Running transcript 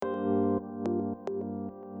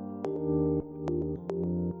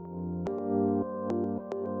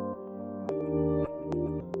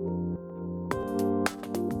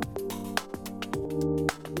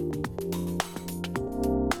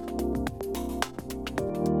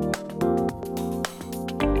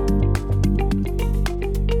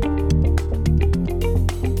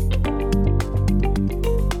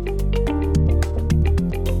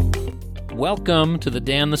Welcome to the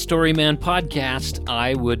Dan the Storyman podcast.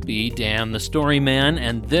 I would be Dan the Storyman,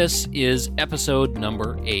 and this is episode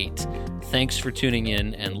number 8. Thanks for tuning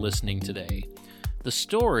in and listening today. The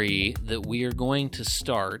story that we are going to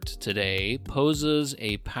start today poses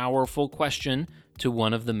a powerful question to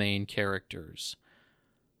one of the main characters.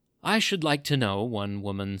 "I should like to know," one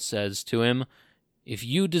woman says to him, "if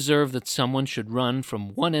you deserve that someone should run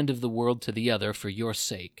from one end of the world to the other for your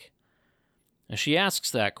sake." Now, she asks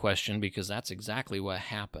that question because that's exactly what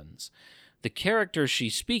happens. The character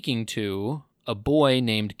she's speaking to, a boy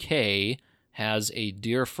named Kay, has a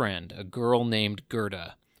dear friend, a girl named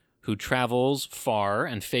Gerda, who travels far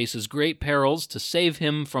and faces great perils to save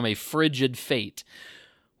him from a frigid fate.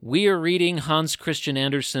 We are reading Hans Christian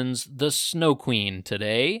Andersen's The Snow Queen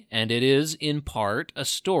today, and it is, in part, a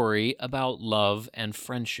story about love and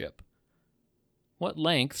friendship. What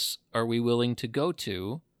lengths are we willing to go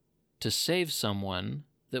to save someone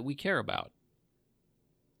that we care about?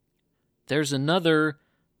 There's another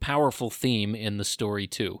powerful theme in the story,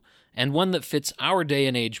 too, and one that fits our day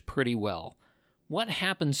and age pretty well. What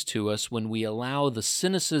happens to us when we allow the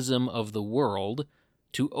cynicism of the world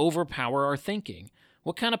to overpower our thinking?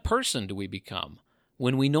 What kind of person do we become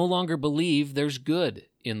when we no longer believe there's good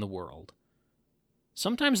in the world?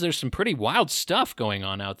 Sometimes there's some pretty wild stuff going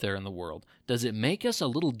on out there in the world. Does it make us a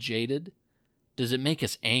little jaded? Does it make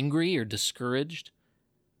us angry or discouraged?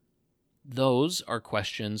 Those are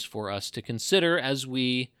questions for us to consider as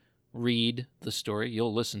we read the story.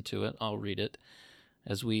 You'll listen to it. I'll read it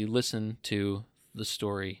as we listen to the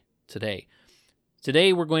story today.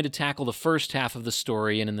 Today, we're going to tackle the first half of the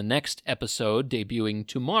story, and in the next episode, debuting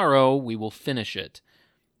tomorrow, we will finish it.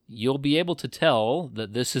 You'll be able to tell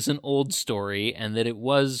that this is an old story and that it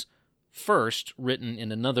was first written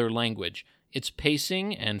in another language. Its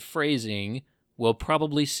pacing and phrasing will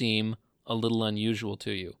probably seem a little unusual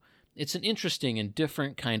to you. It's an interesting and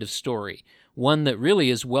different kind of story, one that really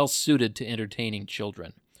is well suited to entertaining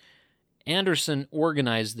children. Andersen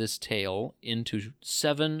organized this tale into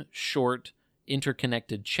 7 short,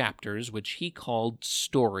 interconnected chapters, which he called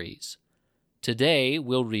stories. Today,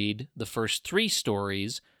 we'll read the first 3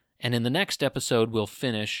 stories, and in the next episode, we'll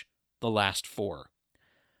finish the last 4.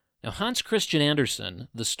 Now, Hans Christian Andersen,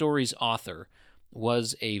 the story's author,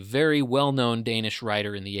 was a very well-known Danish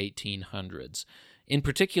writer in the 1800s. In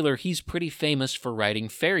particular, he's pretty famous for writing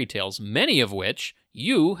fairy tales, many of which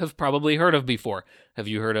you have probably heard of before. Have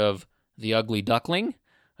you heard of The Ugly Duckling?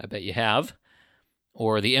 I bet you have.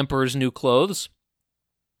 Or The Emperor's New Clothes?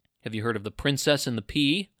 Have you heard of The Princess and the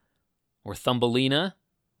Pea? Or Thumbelina?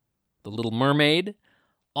 The Little Mermaid?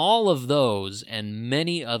 All of those and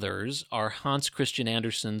many others are Hans Christian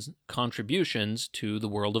Andersen's contributions to the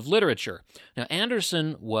world of literature. Now,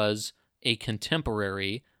 Andersen was a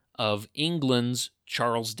contemporary of England's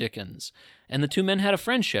Charles Dickens, and the two men had a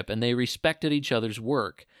friendship, and they respected each other's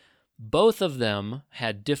work. Both of them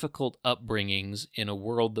had difficult upbringings in a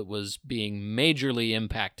world that was being majorly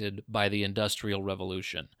impacted by the Industrial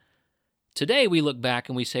Revolution. Today, we look back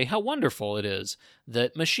and we say how wonderful it is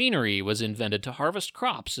that machinery was invented to harvest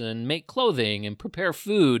crops and make clothing and prepare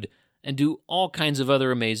food and do all kinds of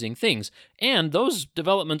other amazing things. And those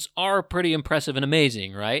developments are pretty impressive and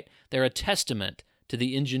amazing, right? They're a testament to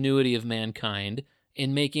the ingenuity of mankind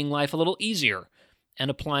in making life a little easier and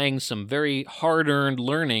applying some very hard-earned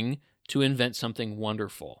learning to invent something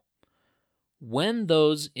wonderful. When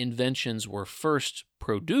those inventions were first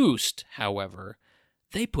produced, however,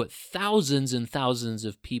 they put thousands and thousands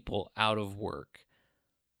of people out of work.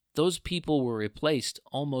 Those people were replaced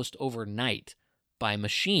almost overnight by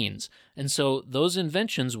machines, and so those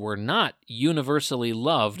inventions were not universally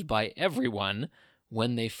loved by everyone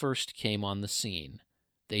when they first came on the scene.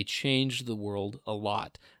 They changed the world a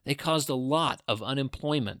lot. They caused a lot of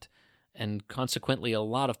unemployment, and consequently a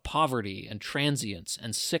lot of poverty and transience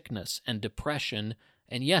and sickness and depression,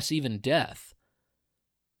 and yes, even death.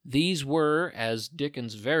 These were, as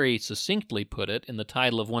Dickens very succinctly put it in the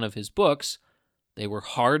title of one of his books, they were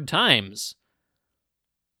hard times.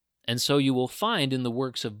 And so you will find in the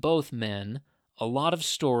works of both men a lot of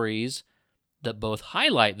stories that both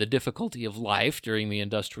highlight the difficulty of life during the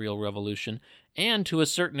Industrial Revolution and to a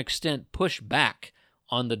certain extent push back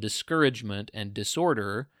on the discouragement and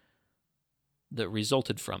disorder that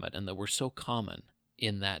resulted from it and that were so common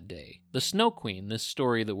in that day. The Snow Queen, this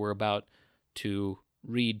story that we're about to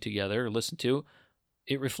read together, or listen to,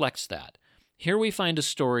 it reflects that. Here we find a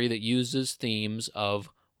story that uses themes of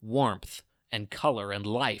warmth and color and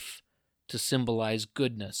life to symbolize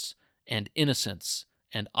goodness and innocence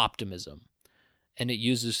and optimism. And it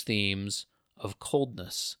uses themes of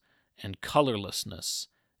coldness and colorlessness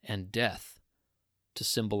and death to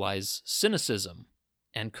symbolize cynicism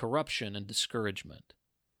and corruption and discouragement.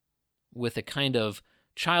 With a kind of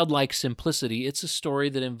childlike simplicity, it's a story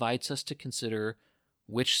that invites us to consider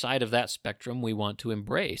which side of that spectrum we want to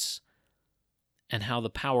embrace, and how the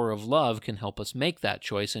power of love can help us make that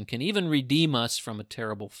choice and can even redeem us from a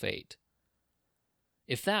terrible fate.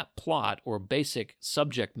 If that plot or basic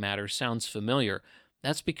subject matter sounds familiar,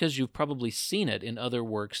 that's because you've probably seen it in other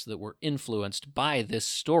works that were influenced by this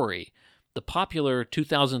story. The popular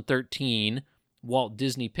 2013 Walt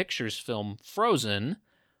Disney Pictures film Frozen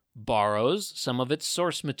borrows some of its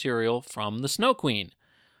source material from The Snow Queen,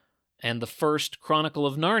 and the first Chronicle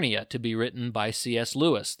of Narnia to be written by C.S.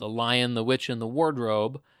 Lewis, The Lion, the Witch, and the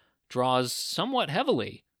Wardrobe, draws somewhat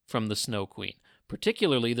heavily from The Snow Queen,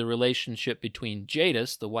 particularly the relationship between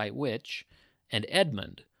Jadis, the White Witch, and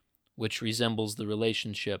Edmund, which resembles the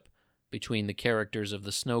relationship between the characters of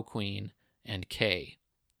the Snow Queen and Kay.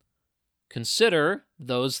 Consider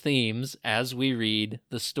those themes as we read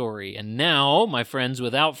the story. And now, my friends,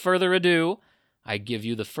 without further ado, I give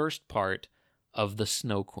you the first part of The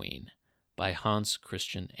Snow Queen by Hans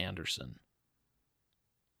Christian Andersen.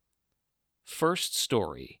 First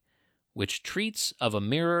story, which treats of a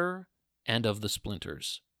mirror and of the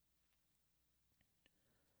splinters.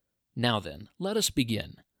 Now then, let us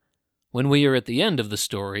begin. When we are at the end of the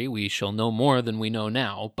story, we shall know more than we know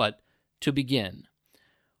now, but to begin.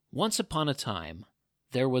 Once upon a time,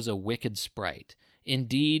 there was a wicked sprite.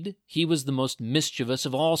 Indeed, he was the most mischievous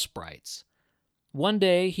of all sprites. One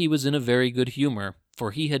day he was in a very good humor,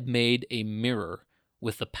 for he had made a mirror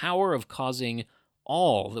with the power of causing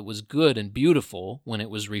all that was good and beautiful, when it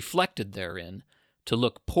was reflected therein, to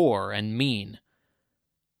look poor and mean.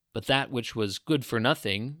 But that which was good for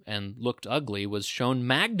nothing and looked ugly was shown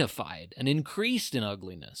magnified and increased in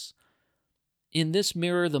ugliness. In this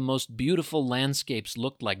mirror the most beautiful landscapes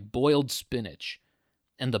looked like boiled spinach,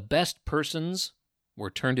 and the best persons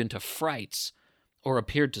were turned into frights, or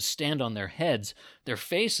appeared to stand on their heads. Their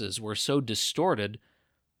faces were so distorted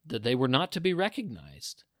that they were not to be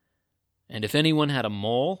recognized. And if anyone had a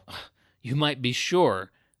mole, you might be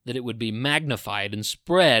sure that it would be magnified and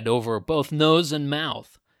spread over both nose and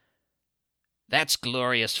mouth. "That's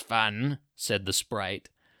glorious fun," said the sprite.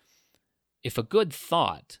 If a good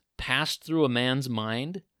thought passed through a man's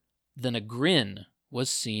mind, then a grin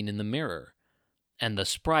was seen in the mirror, and the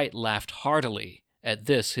sprite laughed heartily at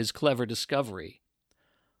this his clever discovery.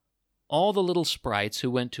 All the little sprites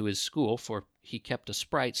who went to his school, for he kept a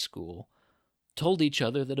sprite school, told each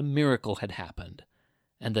other that a miracle had happened,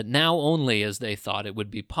 and that now only, as they thought, it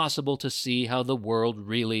would be possible to see how the world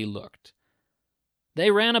really looked.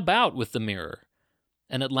 They ran about with the mirror,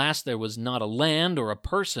 and at last there was not a land or a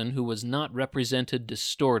person who was not represented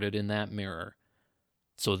distorted in that mirror.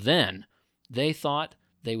 So then they thought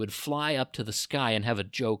they would fly up to the sky and have a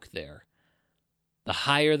joke there. The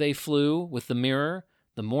higher they flew with the mirror,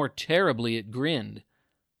 the more terribly it grinned.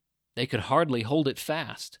 They could hardly hold it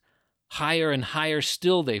fast. Higher and higher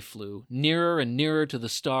still they flew, nearer and nearer to the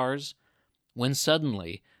stars, when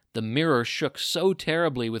suddenly the mirror shook so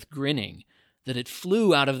terribly with grinning that it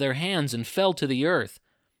flew out of their hands and fell to the earth,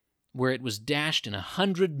 where it was dashed in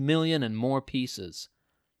 100 million and more pieces.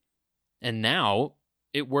 And now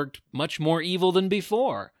it worked much more evil than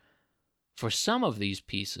before, for some of these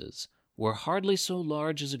pieces were hardly so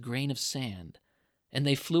large as a grain of sand, and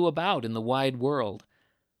they flew about in the wide world,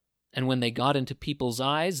 and when they got into people's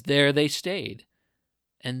eyes, there they stayed.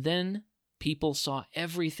 And then people saw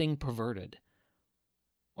everything perverted,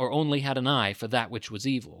 or only had an eye for that which was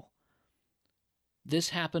evil. This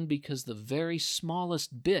happened because the very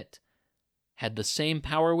smallest bit had the same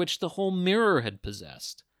power which the whole mirror had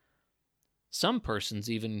possessed. Some persons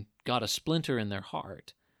even got a splinter in their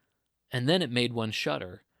heart, and then it made one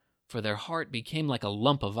shudder, for their heart became like a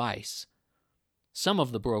lump of ice. Some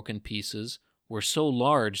of the broken pieces were so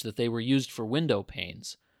large that they were used for window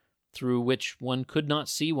panes, through which one could not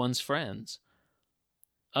see one's friends.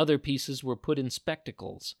 Other pieces were put in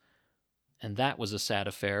spectacles, and that was a sad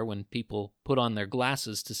affair when people put on their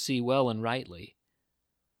glasses to see well and rightly.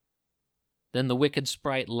 Then the wicked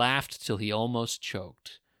sprite laughed till he almost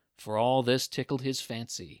choked, for all this tickled his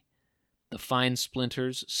fancy. The fine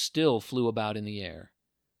splinters still flew about in the air.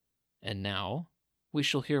 And now we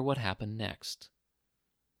shall hear what happened next.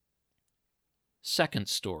 Second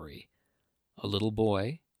story, A Little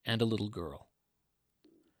Boy and a Little Girl.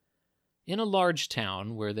 In a large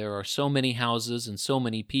town where there are so many houses and so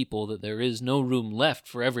many people that there is no room left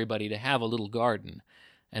for everybody to have a little garden,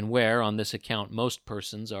 and where, on this account, most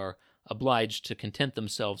persons are obliged to content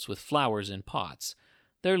themselves with flowers in pots,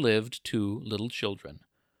 there lived 2 little children,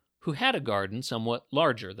 who had a garden somewhat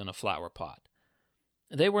larger than a flower pot.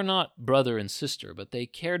 They were not brother and sister, but they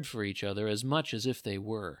cared for each other as much as if they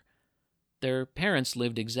were. Their parents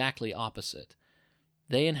lived exactly opposite.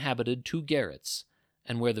 They inhabited 2 garrets,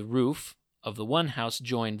 and where the roof of the one house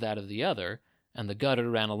joined that of the other, and the gutter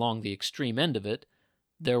ran along the extreme end of it,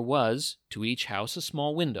 there was, to each house, a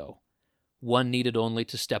small window. One needed only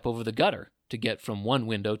to step over the gutter to get from one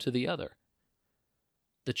window to the other.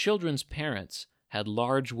 The children's parents had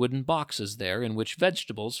large wooden boxes there in which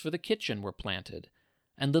vegetables for the kitchen were planted,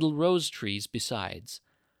 and little rose trees besides.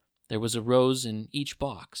 There was a rose in each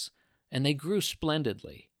box, and they grew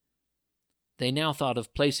splendidly. They now thought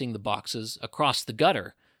of placing the boxes across the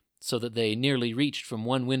gutter, so that they nearly reached from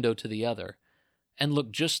one window to the other, and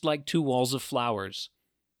looked just like 2 walls of flowers.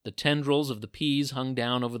 The tendrils of the peas hung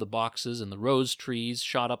down over the boxes, and the rose trees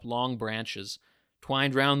shot up long branches,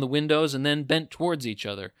 twined round the windows, and then bent towards each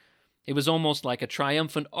other. It was almost like a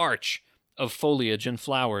triumphant arch of foliage and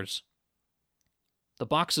flowers. The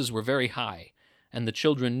boxes were very high, and the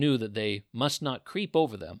children knew that they must not creep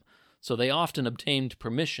over them, so they often obtained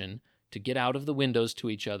permission to get out of the windows to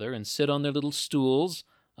each other and sit on their little stools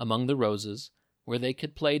among the roses, where they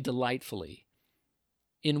could play delightfully.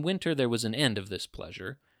 In winter there was an end of this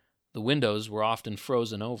pleasure. The windows were often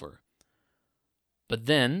frozen over. But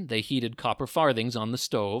then they heated copper farthings on the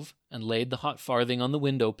stove, and laid the hot farthing on the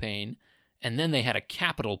window pane, and then they had a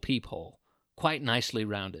capital peephole, quite nicely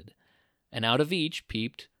rounded, and out of each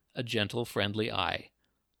peeped a gentle, friendly eye.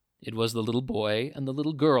 It was the little boy and the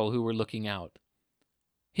little girl who were looking out.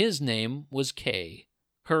 His name was Kay,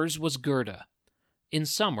 hers was Gerda. In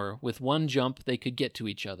summer, with one jump, they could get to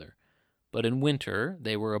each other, but in winter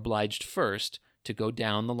they were obliged first to go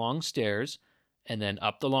down the long stairs, and then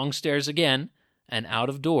up the long stairs again, and out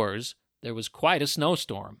of doors there was quite a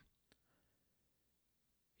snowstorm.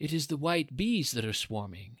 "It is the white bees that are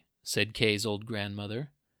swarming," said Kay's old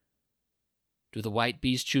grandmother. "Do the white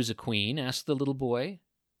bees choose a queen?" asked the little boy,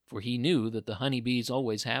 for he knew that the honey bees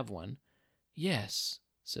always have one. "Yes,"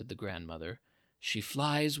 said the grandmother. "She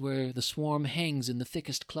flies where the swarm hangs in the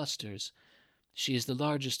thickest clusters. She is the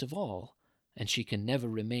largest of all, and she can never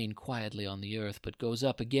remain quietly on the earth, but goes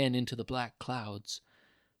up again into the black clouds.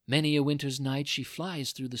 Many a winter's night she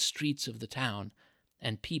flies through the streets of the town,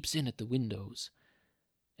 and peeps in at the windows,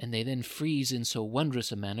 and they then freeze in so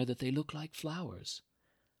wondrous a manner that they look like flowers."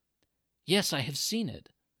 "Yes, I have seen it,"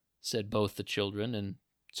 said both the children, and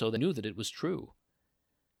so they knew that it was true.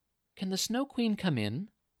 "Can the Snow Queen come in?"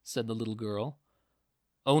 said the little girl.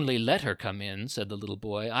 "Only let her come in," said the little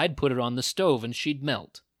boy. "I'd put her on the stove and she'd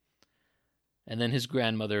melt." And then his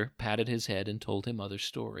grandmother patted his head and told him other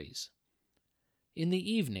stories. In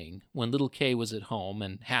the evening, when little Kay was at home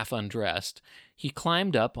and half undressed, he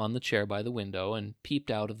climbed up on the chair by the window and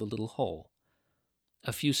peeped out of the little hole.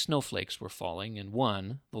 A few snowflakes were falling, and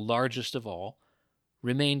one, the largest of all,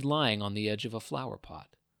 remained lying on the edge of a flower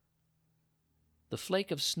pot. The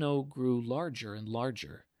flake of snow grew larger and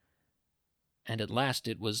larger, and at last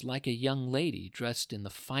it was like a young lady dressed in the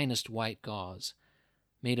finest white gauze,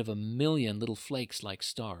 made of 1,000,000 little flakes like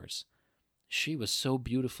stars. She was so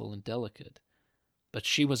beautiful and delicate. But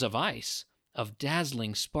she was of ice, of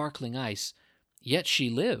dazzling, sparkling ice, yet she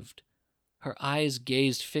lived. Her eyes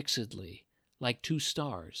gazed fixedly, like 2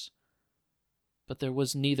 stars. But there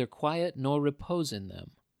was neither quiet nor repose in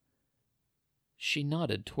them. She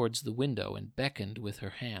nodded towards the window and beckoned with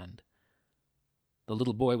her hand. The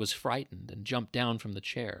little boy was frightened and jumped down from the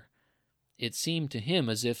chair. It seemed to him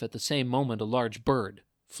as if at the same moment a large bird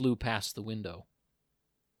flew past the window.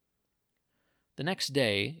 The next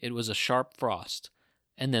day it was a sharp frost,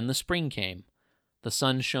 and then the spring came. The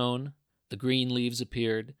sun shone, the green leaves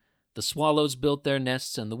appeared, the swallows built their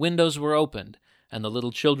nests, and the windows were opened, and the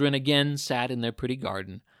little children again sat in their pretty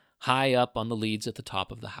garden, high up on the leads at the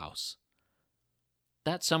top of the house.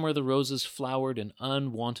 That summer the roses flowered in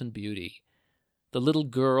unwonted beauty. The little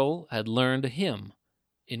girl had learned a hymn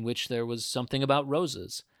in which there was something about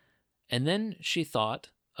roses, and then she thought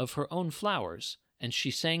of her own flowers, and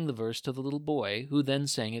she sang the verse to the little boy, who then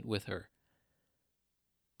sang it with her.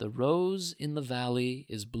 "The rose in the valley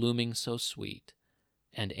is blooming so sweet,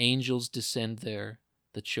 and angels descend there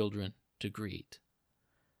the children to greet."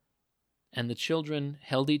 And the children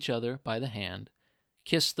held each other by the hand,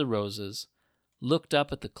 kissed the roses, looked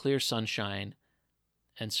up at the clear sunshine,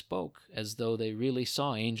 and spoke as though they really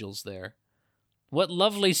saw angels there. What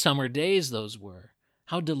lovely summer days those were!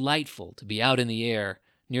 How delightful to be out in the air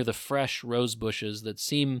near the fresh rose bushes that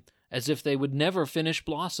seem as if they would never finish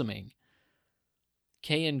blossoming.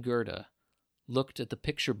 Kay and Gerda looked at the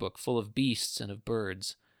picture book full of beasts and of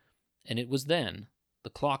birds, and it was then, the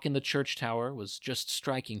clock in the church tower was just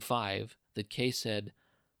striking 5, that Kay said,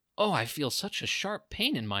 Oh, I feel such a sharp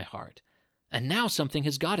pain in my heart, and now something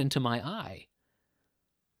has got into my eye."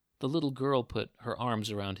 The little girl put her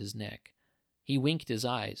arms around his neck. He winked his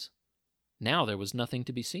eyes. Now there was nothing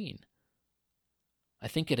to be seen. "I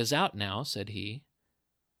think it is out now," said he.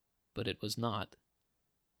 But it was not.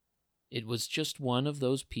 It was just one of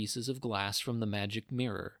those pieces of glass from the magic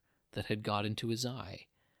mirror that had got into his eye.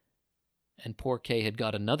 And poor Kay had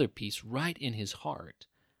got another piece right in his heart.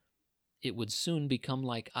 It would soon become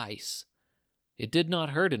like ice. It did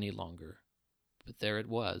not hurt any longer, but there it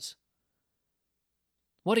was.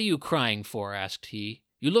 "What are you crying for?" asked he.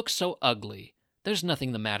 "You look so ugly. There's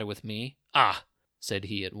nothing the matter with me." "Ah," said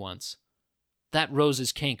he at once, "that rose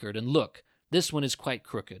is cankered, and look, this one is quite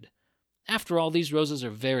crooked. After all, these roses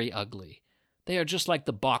are very ugly. They are just like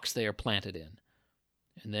the box they are planted in."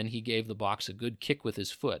 And then he gave the box a good kick with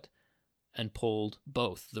his foot, and pulled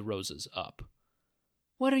both the roses up.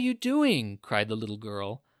 "What are you doing?" cried the little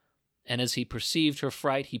girl. And as he perceived her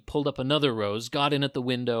fright, he pulled up another rose, got in at the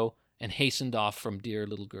window, and hastened off from dear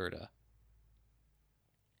little Gerda.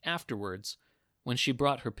 Afterwards, when she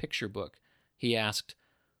brought her picture book, he asked,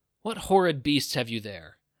 "What horrid beasts have you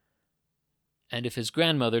there?" And if his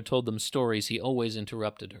grandmother told them stories, he always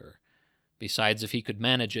interrupted her. Besides, if he could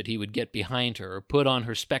manage it, he would get behind her, or put on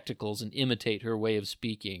her spectacles and imitate her way of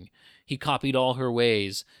speaking. He copied all her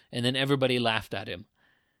ways, and then everybody laughed at him.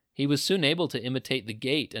 He was soon able to imitate the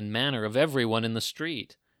gait and manner of everyone in the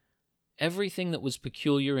street. Everything that was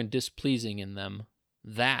peculiar and displeasing in them,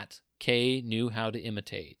 that Kay knew how to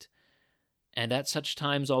imitate. And at such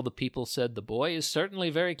times all the people said, "The boy is certainly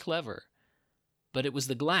very clever." But it was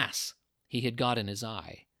the glass he had got in his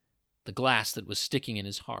eye, the glass that was sticking in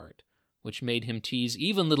his heart, which made him tease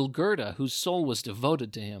even little Gerda, whose soul was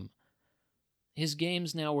devoted to him. His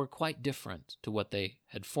games now were quite different to what they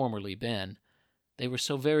had formerly been. They were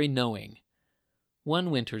so very knowing.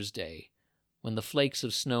 One winter's day, when the flakes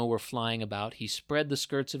of snow were flying about, he spread the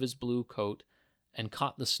skirts of his blue coat and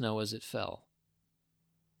caught the snow as it fell.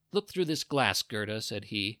 "Look through this glass, Gerda," said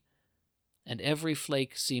he, and every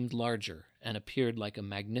flake seemed larger and appeared like a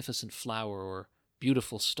magnificent flower or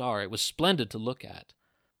beautiful star. It was splendid to look at.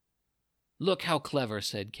 "Look how clever,"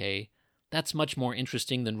 said Kay. "That's much more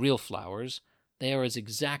interesting than real flowers. They are as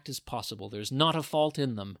exact as possible. There's not a fault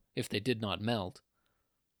in them, if they did not melt."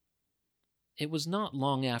 It was not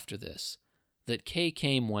long after this that Kay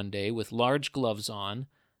came one day with large gloves on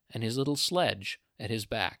and his little sledge at his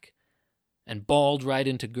back, and bawled right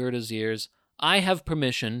into Gerda's ears, "I have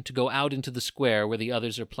permission to go out into the square where the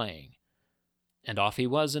others are playing." And off he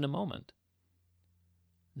was in a moment.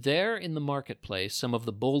 There in the marketplace, some of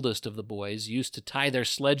the boldest of the boys used to tie their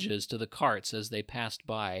sledges to the carts as they passed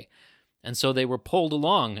by, and so they were pulled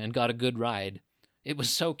along and got a good ride. It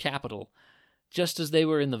was so capital. Just as they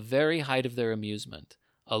were in the very height of their amusement,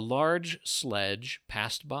 a large sledge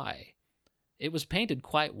passed by. It was painted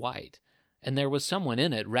quite white, and there was someone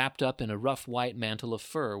in it wrapped up in a rough white mantle of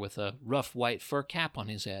fur with a rough white fur cap on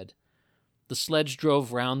his head. The sledge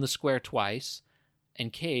drove round the square twice,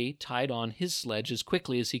 and Kay tied on his sledge as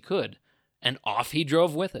quickly as he could, and off he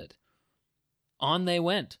drove with it. On they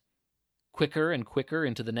went, quicker and quicker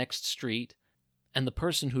into the next street, and the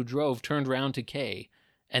person who drove turned round to Kay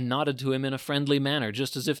and nodded to him in a friendly manner,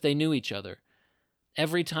 just as if they knew each other.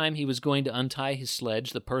 Every time he was going to untie his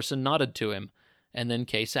sledge, the person nodded to him, and then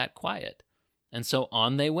Kay sat quiet. And so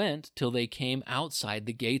on they went till they came outside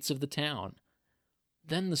the gates of the town.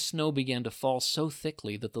 Then the snow began to fall so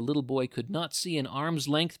thickly that the little boy could not see an arm's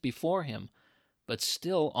length before him, but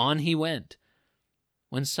still on he went,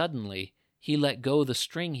 when suddenly he let go the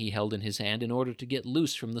string he held in his hand in order to get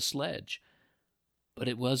loose from the sledge. But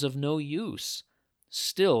it was of no use.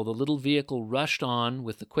 Still the little vehicle rushed on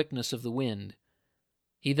with the quickness of the wind.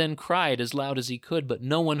 He then cried as loud as he could, but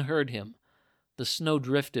no one heard him. The snow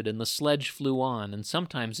drifted and the sledge flew on, and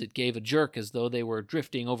sometimes it gave a jerk as though they were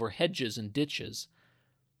drifting over hedges and ditches.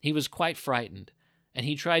 He was quite frightened, and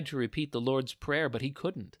he tried to repeat the Lord's Prayer, but he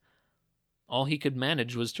couldn't. All he could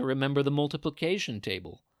manage was to remember the multiplication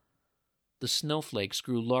table. The snowflakes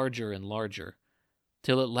grew larger and larger,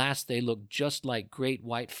 till at last they looked just like great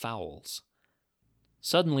white fowls.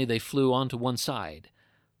 Suddenly they flew on to one side.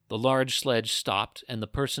 The large sledge stopped, and the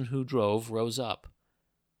person who drove rose up.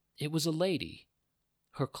 It was a lady.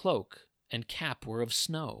 Her cloak and cap were of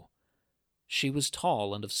snow. She was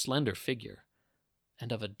tall and of slender figure,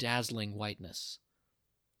 and of a dazzling whiteness.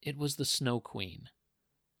 It was the Snow Queen.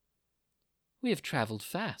 "We have traveled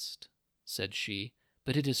fast," said she,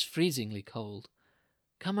 "but it is freezingly cold.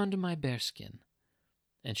 Come under my bearskin."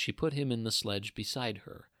 And she put him in the sledge beside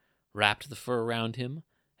her, wrapped the fur around him,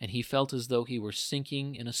 and he felt as though he were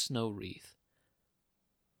sinking in a snow wreath.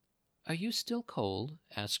 "Are you still cold?"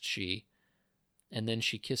 asked she, and then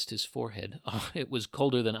she kissed his forehead. Oh, it was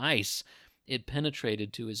colder than ice. It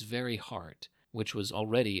penetrated to his very heart, which was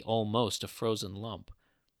already almost a frozen lump.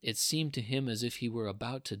 It seemed to him as if he were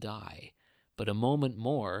about to die, but a moment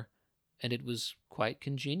more, and it was quite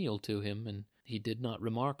congenial to him, and he did not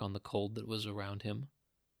remark on the cold that was around him.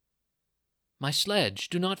 "My sledge!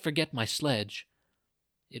 Do not forget my sledge!"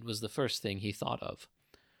 It was the first thing he thought of.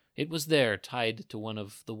 It was there, tied to one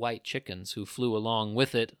of the white chickens who flew along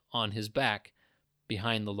with it on his back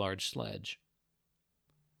behind the large sledge.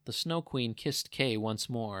 The Snow Queen kissed Kay once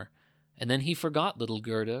more, and then he forgot little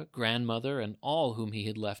Gerda, grandmother, and all whom he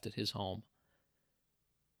had left at his home.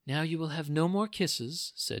 "Now you will have no more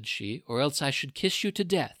kisses," said she, "or else I should kiss you to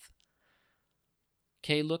death."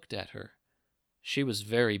 Kay looked at her. She was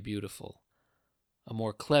very beautiful. A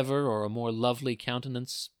more clever or a more lovely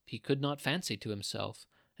countenance he could not fancy to himself,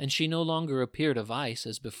 and she no longer appeared of ice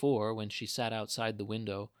as before when she sat outside the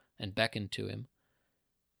window and beckoned to him.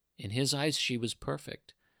 In his eyes she was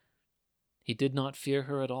perfect. He did not fear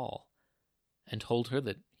her at all, and told her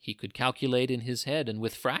that he could calculate in his head, and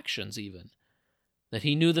with fractions even, that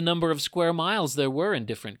he knew the number of square miles there were in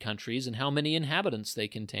different countries and how many inhabitants they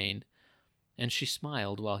contained, and she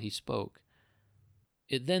smiled while he spoke.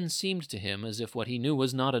 It then seemed to him as if what he knew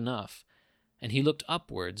was not enough, and he looked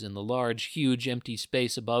upwards in the large, huge, empty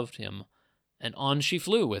space above him, and on she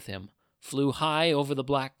flew with him, flew high over the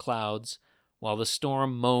black clouds, while the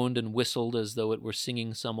storm moaned and whistled as though it were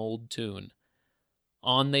singing some old tune.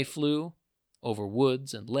 On they flew, over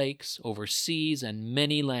woods and lakes, over seas and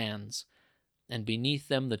many lands, and beneath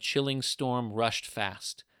them the chilling storm rushed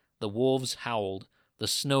fast, the wolves howled, the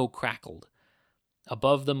snow crackled.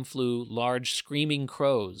 Above them flew large screaming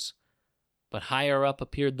crows, but higher up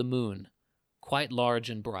appeared the moon, quite large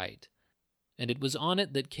and bright, and it was on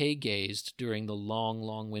it that Kay gazed during the long,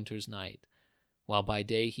 long winter's night, while by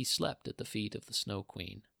day he slept at the feet of the Snow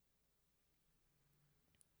Queen.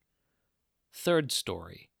 Third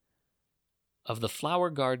story, of the flower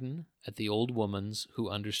garden at the old woman's who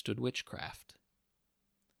understood witchcraft.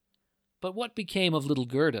 But what became of little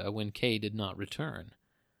Gerda when Kay did not return?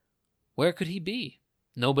 Where could he be?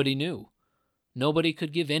 Nobody knew. Nobody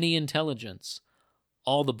could give any intelligence.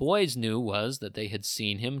 All the boys knew was that they had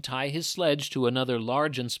seen him tie his sledge to another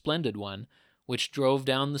large and splendid one, which drove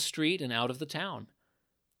down the street and out of the town.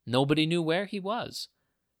 Nobody knew where he was.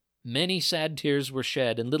 Many sad tears were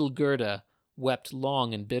shed, and little Gerda wept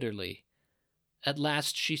long and bitterly. At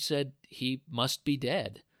last she said he must be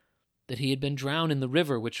dead, that he had been drowned in the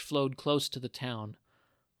river which flowed close to the town.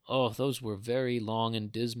 Oh, those were very long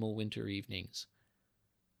and dismal winter evenings.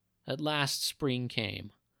 At last spring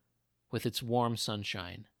came, with its warm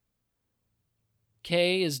sunshine.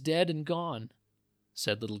 "Kay is dead and gone,"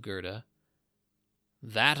 said little Gerda.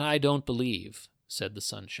 "That I don't believe," said the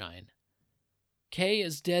sunshine. "Kay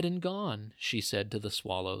is dead and gone," she said to the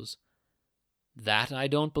swallows. "That I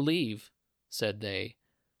don't believe," said they,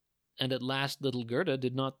 and at last little Gerda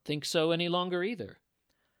did not think so any longer either.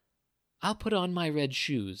 "I'll put on my red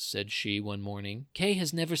shoes," said she one morning. "Kay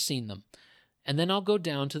has never seen them, and then I'll go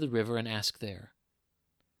down to the river and ask there."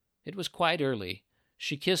 It was quite early.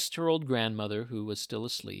 She kissed her old grandmother, who was still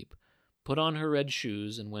asleep, put on her red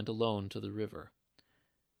shoes, and went alone to the river.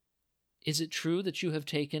 "Is it true that you have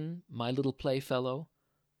taken my little playfellow?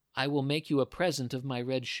 I will make you a present of my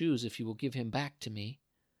red shoes if you will give him back to me."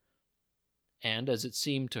 And, as it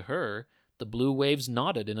seemed to her, the blue waves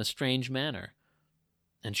nodded in a strange manner,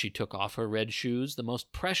 and she took off her red shoes, the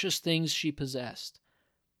most precious things she possessed,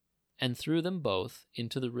 and threw them both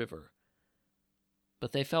into the river.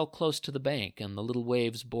 But they fell close to the bank, and the little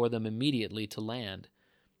waves bore them immediately to land.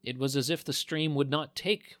 It was as if the stream would not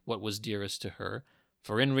take what was dearest to her,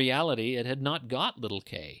 for in reality it had not got little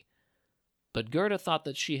Kay. But Gerda thought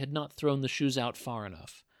that she had not thrown the shoes out far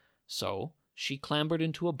enough, so she clambered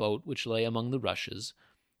into a boat which lay among the rushes,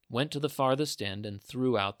 went to the farthest end, and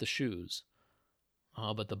threw out the shoes.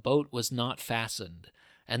 But the boat was not fastened,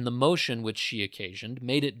 and the motion which she occasioned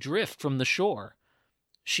made it drift from the shore.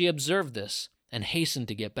 She observed this, and hastened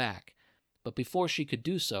to get back, but before she could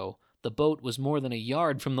do so, the boat was more than a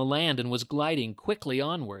yard from the land and was gliding quickly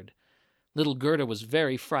onward. Little Gerda was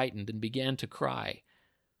very frightened and began to cry,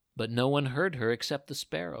 but no one heard her except the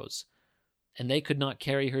sparrows, and they could not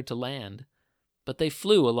carry her to land, but they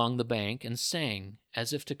flew along the bank and sang,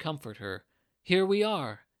 as if to comfort her, "Here we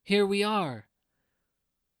are! Here we are!"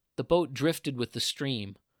 The boat drifted with the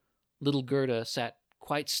stream. Little Gerda sat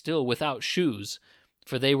quite still without shoes,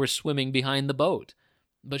 for they were swimming behind the boat,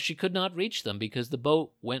 but she could not reach them because the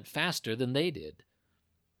boat went faster than they did.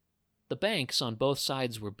 The banks on both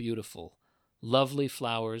sides were beautiful, lovely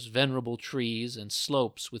flowers, venerable trees, and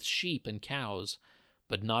slopes with sheep and cows,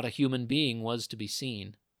 but not a human being was to be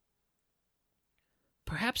seen.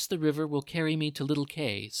 "Perhaps the river will carry me to little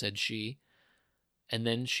Kay," said she, and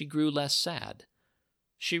then she grew less sad.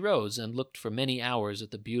 She rose and looked for many hours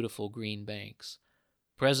at the beautiful green banks.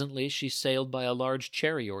 Presently she sailed by a large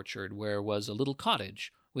cherry orchard where was a little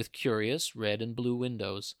cottage with curious red and blue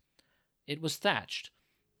windows. It was thatched,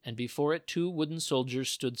 and before it 2 wooden soldiers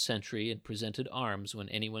stood sentry and presented arms when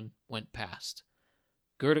anyone went past.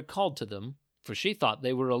 Gerda called to them, for she thought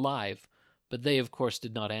they were alive, but they of course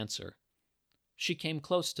did not answer. She came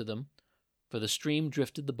close to them, for the stream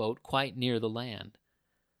drifted the boat quite near the land.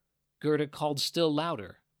 Gerda called still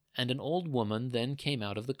louder, and an old woman then came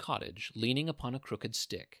out of the cottage, leaning upon a crooked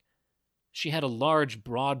stick. She had a large,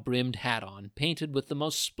 broad-brimmed hat on, painted with the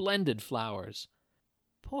most splendid flowers.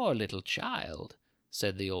 "Poor little child,"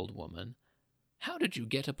 said the old woman, "how did you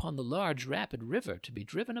get upon the large, rapid river to be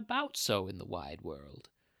driven about so in the wide world?"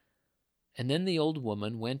 And then the old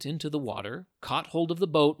woman went into the water, caught hold of the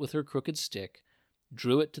boat with her crooked stick,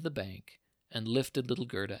 drew it to the bank, and lifted little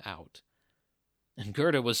Gerda out. And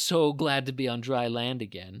Gerda was so glad to be on dry land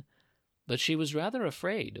again, but she was rather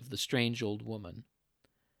afraid of the strange old woman.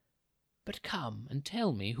 "But come and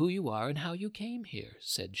tell me who you are and how you came here,"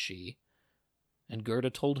 said she. And Gerda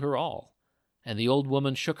told her all, and the old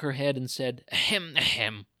woman shook her head and said, "Ahem,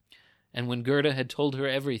 ahem." And when Gerda had told her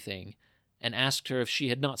everything, and asked her if she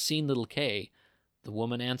had not seen little Kay, the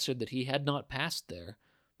woman answered that he had not passed there,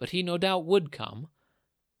 but he no doubt would come.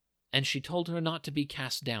 And she told her not to be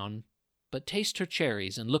cast down, but taste her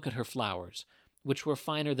cherries and look at her flowers, which were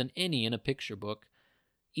finer than any in a picture book,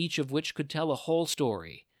 each of which could tell a whole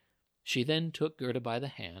story. She then took Gerda by the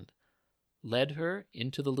hand, led her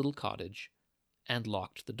into the little cottage, and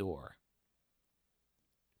locked the door.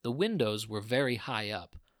 The windows were very high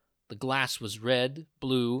up. The glass was red,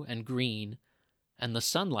 blue, and green, and the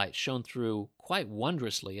sunlight shone through quite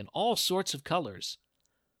wondrously in all sorts of colors.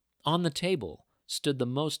 On the table stood the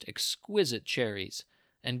most exquisite cherries,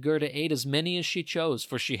 and Gerda ate as many as she chose,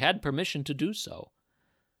 for she had permission to do so.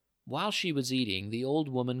 While she was eating, the old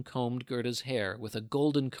woman combed Gerda's hair with a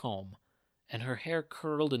golden comb, and her hair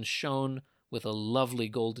curled and shone with a lovely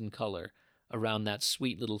golden color around that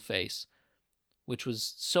sweet little face, which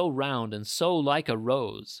was so round and so like a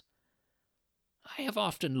rose. "I have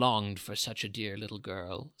often longed for such a dear little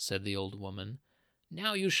girl," said the old woman.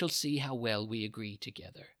 "Now you shall see how well we agree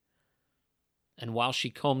together." And while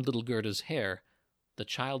she combed little Gerda's hair, the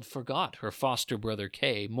child forgot her foster brother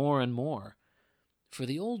Kay more and more, for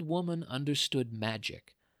the old woman understood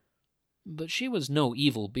magic. But she was no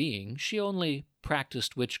evil being. She only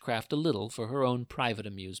practiced witchcraft a little for her own private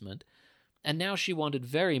amusement, and now she wanted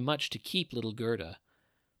very much to keep little Gerda.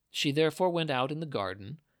 She therefore went out in the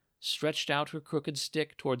garden, stretched out her crooked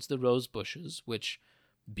stick towards the rose bushes, which,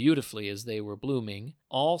 beautifully as they were blooming,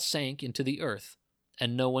 all sank into the earth,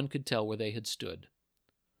 and no one could tell where they had stood.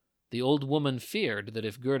 The old woman feared that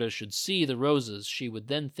if Gerda should see the roses, she would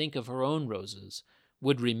then think of her own roses,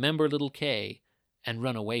 would remember little Kay, and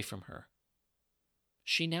run away from her.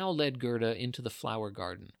 She now led Gerda into the flower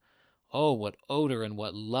garden. Oh, what odor and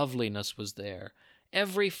what loveliness was there!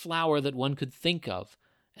 Every flower that one could think of,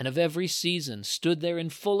 and of every season, stood there in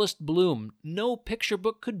fullest bloom. No picture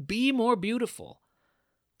book could be more beautiful.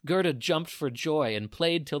 Gerda jumped for joy and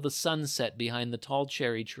played till the sun set behind the tall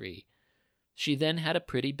cherry tree. She then had a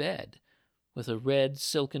pretty bed, with a red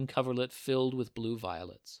silken coverlet filled with blue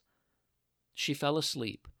violets. She fell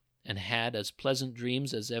asleep, and had as pleasant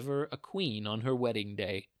dreams as ever a queen on her wedding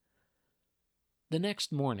day. The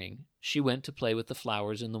next morning she went to play with the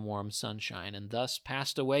flowers in the warm sunshine, and thus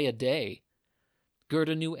passed away a day.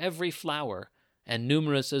 Gerda knew every flower, and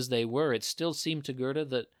numerous as they were, it still seemed to Gerda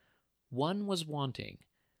that one was wanting,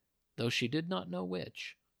 though she did not know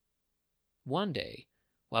which. One day,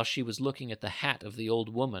 while she was looking at the hat of the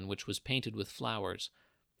old woman, which was painted with flowers,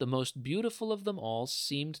 the most beautiful of them all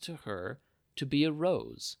seemed to her to be a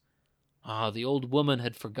rose. The old woman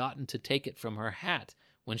had forgotten to take it from her hat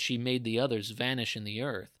when she made the others vanish in the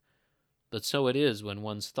earth. But so it is when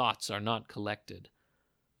one's thoughts are not collected.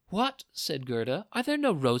 "What?" said Gerda. "Are there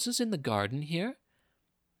no roses in the garden here?"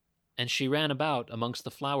 And she ran about amongst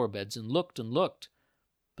the flower beds and looked,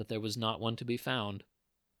 but there was not one to be found.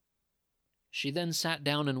 She then sat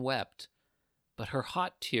down and wept, but her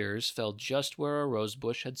hot tears fell just where a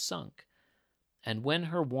rosebush had sunk, and when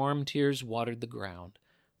her warm tears watered the ground,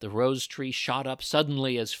 the rose tree shot up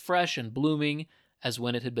suddenly as fresh and blooming as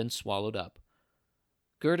when it had been swallowed up.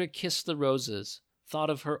 Gerda kissed the roses, thought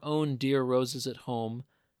of her own dear roses at home,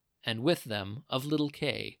 and with them of little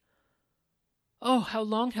Kay. "Oh, how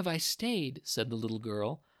long have I stayed?" said the little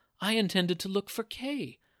girl. "I intended to look for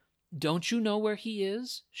Kay. Don't you know where he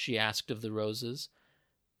is?" she asked of the roses.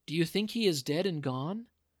 "Do you think he is dead and gone?"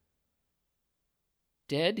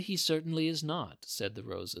 "Dead he certainly is not," said the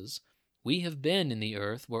roses. "We have been in the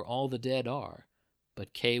earth where all the dead are,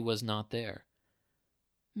 but Kay was not there."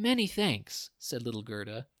 "Many thanks," said little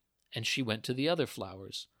Gerda, and she went to the other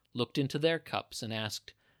flowers, looked into their cups, and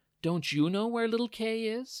asked, "Don't you know where little Kay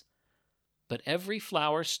is?" But every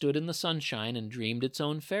flower stood in the sunshine and dreamed its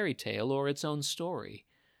own fairy tale or its own story.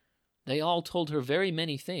 They all told her very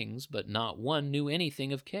many things, but not one knew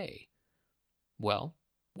anything of Kay. Well,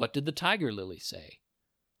 what did the tiger lily say?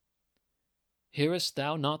 "Hearest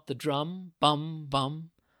thou not the drum? Bum,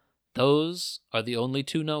 bum. Those are the only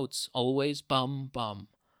two notes, always bum, bum.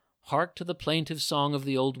 Hark to the plaintive song of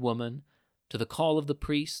the old woman, to the call of the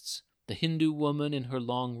priests. The Hindu woman in her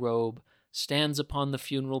long robe stands upon the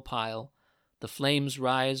funeral pile. The flames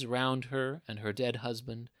rise round her and her dead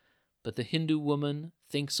husband, but the Hindu woman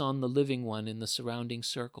thinks on the living one in the surrounding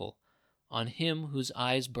circle, on him whose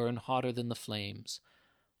eyes burn hotter than the flames,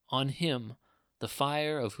 on him, the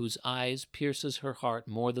fire of whose eyes pierces her heart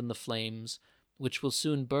more than the flames, which will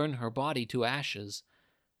soon burn her body to ashes.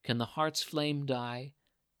 Can the heart's flame die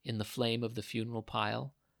in the flame of the funeral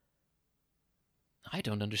pile?" "I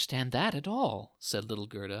don't understand that at all," said little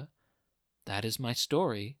Gerda. "That is my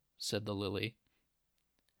story," said the lily.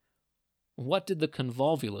 What did the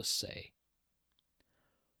convolvulus say?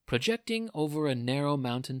 "Projecting over a narrow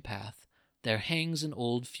mountain path, there hangs an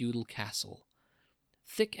old feudal castle.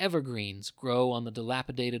 Thick evergreens grow on the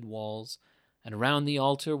dilapidated walls, and around the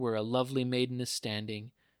altar where a lovely maiden is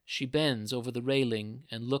standing, she bends over the railing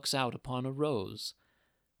and looks out upon a rose.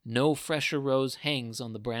 No fresher rose hangs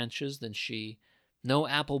on the branches than she. No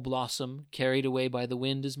apple blossom, carried away by the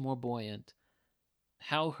wind, is more buoyant.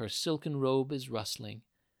 How her silken robe is rustling.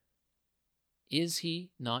 Is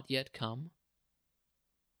he not yet come?"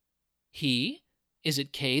 "He? Is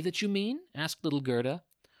it Kay that you mean?" asked little Gerda.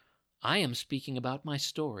 "I am speaking about my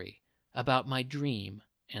story, about my dream,"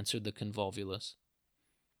 answered the convolvulus.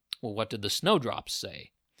 Well, what did the snowdrops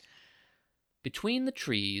say? "Between the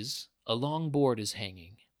trees a long board is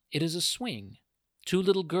hanging. It is a swing. Two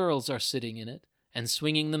little girls are sitting in it and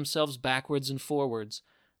swinging themselves backwards and forwards.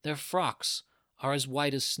 Their frocks are as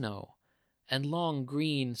white as snow, and long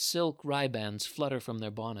green silk ribands flutter from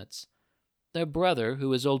their bonnets. Their brother,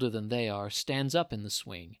 who is older than they are, stands up in the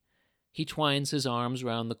swing. He twines his arms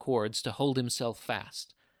round the cords to hold himself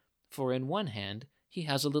fast, for in one hand he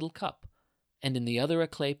has a little cup, and in the other a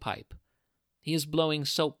clay pipe. He is blowing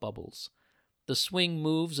soap bubbles. The swing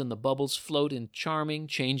moves, and the bubbles float in charming,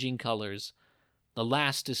 changing colors. The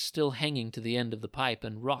last is still hanging to the end of the pipe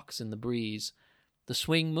and rocks in the breeze. The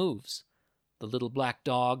swing moves. The little black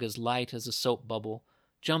dog, as light as a soap bubble,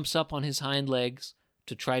 jumps up on his hind legs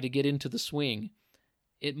to try to get into the swing.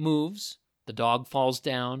 It moves. The dog falls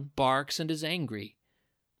down, barks, and is angry.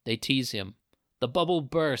 They tease him. The bubble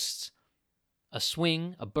bursts. A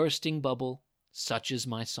swing, a bursting bubble, such is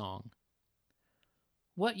my song."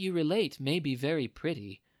 "What you relate may be very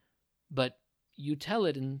pretty, but you tell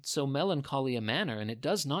it in so melancholy a manner, and it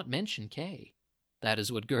does not mention Kay." That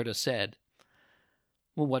is what Gerda said.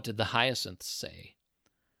 Well, what did the hyacinths say?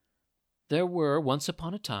 "There were, once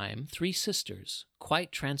upon a time, 3 sisters,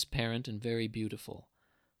 quite transparent and very beautiful.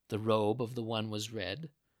 The robe of the one was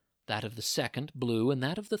red, that of the second blue, and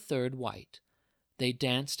that of the third white. They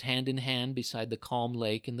danced hand in hand beside the calm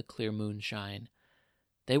lake in the clear moonshine.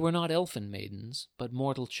 They were not elfin maidens, but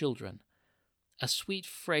mortal children. A sweet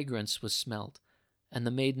fragrance was smelt, and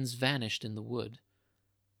the maidens vanished in the wood.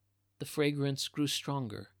 The fragrance grew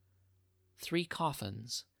stronger. 3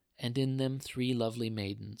 coffins, and in them 3 lovely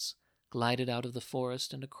maidens, glided out of the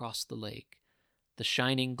forest and across the lake. The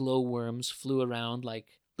shining glowworms flew around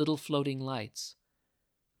like little floating lights.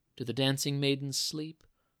 Do the dancing maidens sleep,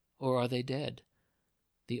 or are they dead?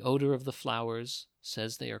 The odor of the flowers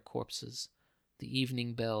says they are corpses. The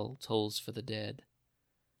evening bell tolls for the dead."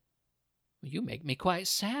 "You make me quite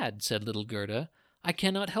sad," said little Gerda. "I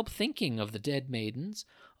cannot help thinking of the dead maidens.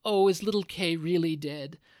 Oh, is little Kay really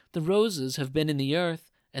dead? The roses have been in the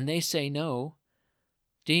earth, and they say no."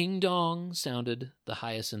 "Ding-dong," sounded the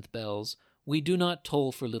hyacinth bells. "We do not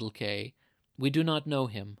toll for little Kay. We do not know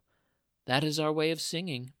him. That is our way of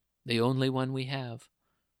singing, the only one we have."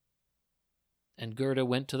 And Gerda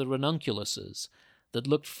went to the ranunculuses that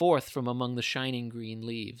looked forth from among the shining green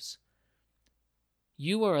leaves.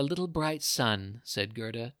 "You are a little bright sun," said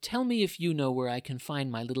Gerda. "Tell me if you know where I can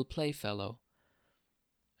find my little playfellow."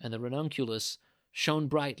 And the ranunculus shone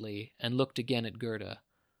brightly and looked again at Gerda.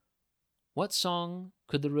 What song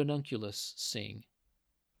could the ranunculus sing?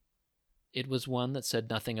 It was one that said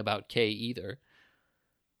nothing about Kay either.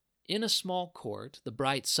 In a small court, the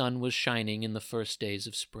bright sun was shining in the first days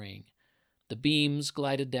of spring. The beams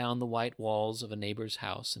glided down the white walls of a neighbor's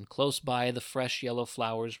house, and close by the fresh yellow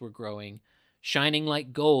flowers were growing, shining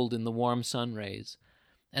like gold in the warm sun rays.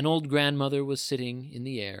 An old grandmother was sitting in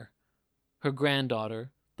the air. Her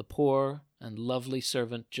granddaughter, the poor and lovely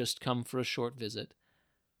servant, just come for a short visit.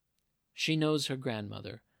 She knows her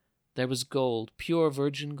grandmother. There was gold, pure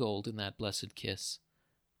virgin gold, in that blessed kiss.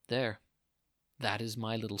 There, that is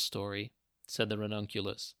my little story, said the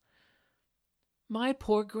ranunculus. My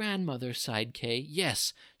poor grandmother, sighed Kay.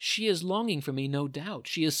 Yes, she is longing for me, no doubt.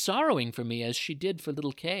 She is sorrowing for me as she did for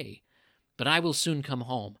little Kay. But I will soon come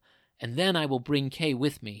home, and then I will bring Kay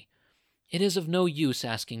with me. It is of no use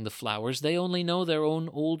asking the flowers. They only know their own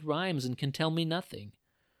old rhymes and can tell me nothing.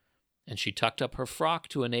 And she tucked up her frock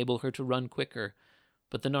to enable her to run quicker,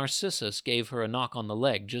 but the narcissus gave her a knock on the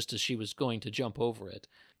leg just as she was going to jump over it.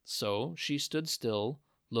 So she stood still,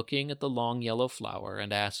 looking at the long yellow flower,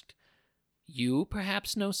 and asked, You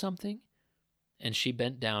perhaps know something? And she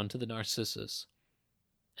bent down to the narcissus.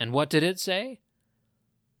 And what did it say?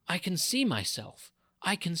 I can see myself.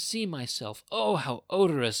 I can see myself. Oh, how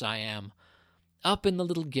odorous I am. Up in the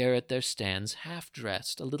little garret there stands,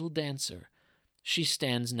 half-dressed, a little dancer. She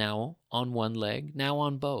stands now on one leg, now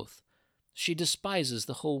on both. She despises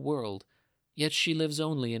the whole world, yet she lives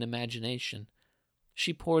only in imagination.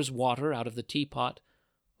 She pours water out of the teapot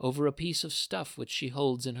over a piece of stuff which she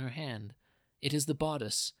holds in her hand. It is the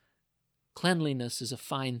bodice. Cleanliness is a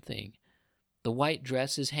fine thing. The white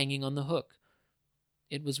dress is hanging on the hook.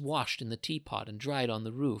 It was washed in the teapot and dried on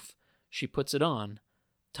the roof. She puts it on,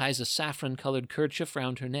 ties a saffron-colored kerchief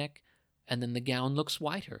round her neck, and then the gown looks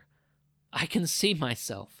whiter. I can see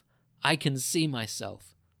myself. I can see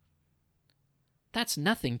myself. That's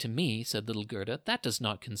nothing to me, said little Gerda. That does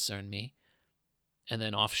not concern me. And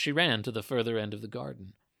then off she ran to the further end of the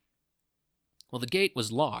garden. Well, the gate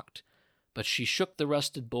was locked, but she shook the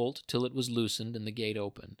rusted bolt till it was loosened and the gate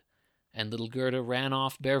opened, and little Gerda ran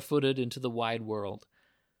off barefooted into the wide world.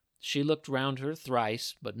 She looked round her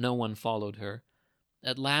thrice, but no one followed her.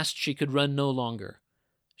 At last she could run no longer.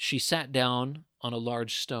 She sat down on a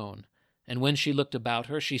large stone, and when she looked about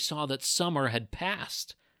her, she saw that summer had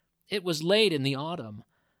passed. It was late in the autumn.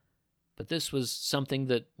 But this was something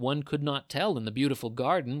that one could not tell in the beautiful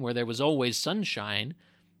garden where there was always sunshine,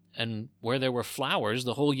 and where there were flowers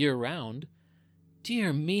the whole year round.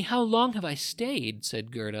 Dear me, how long have I stayed?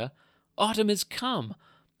 Said Gerda. Autumn is come.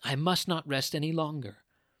 I must not rest any longer.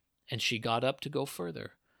 And she got up to go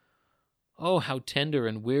further. Oh, how tender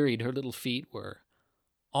and wearied her little feet were.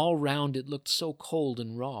 All round it looked so cold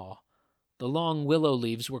and raw. The long willow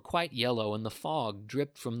leaves were quite yellow, and the fog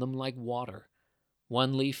dripped from them like water.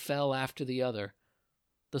 One leaf fell after the other.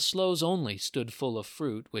 The sloes only stood full of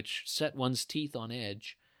fruit, which set one's teeth on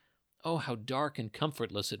edge. Oh, how dark and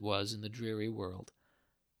comfortless it was in the dreary world.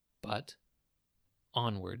 But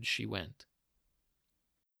onward she went.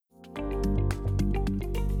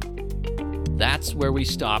 That's where we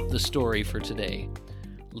stop the story for today.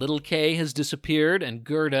 Little Kay has disappeared, and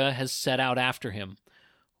Gerda has set out after him.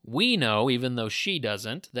 We know, even though she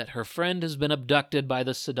doesn't, that her friend has been abducted by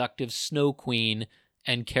the seductive Snow Queen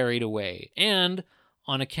and carried away, and,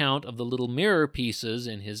 on account of the little mirror pieces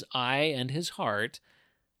in his eye and his heart,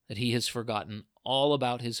 that he has forgotten all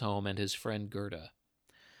about his home and his friend Gerda.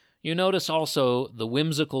 You notice also the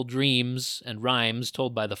whimsical dreams and rhymes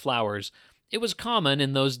told by the flowers. It was common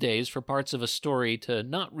in those days for parts of a story to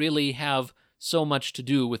not really have so much to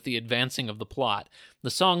do with the advancing of the plot.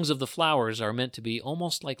 The songs of the flowers are meant to be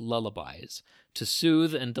almost like lullabies, to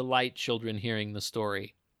soothe and delight children hearing the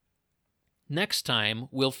story. Next time,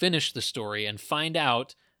 we'll finish the story and find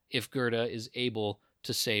out if Gerda is able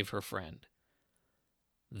to save her friend.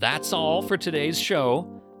 That's all for today's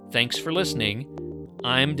show. Thanks for listening.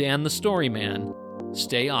 I'm Dan the Storyman.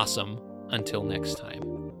 Stay awesome until next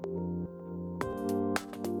time.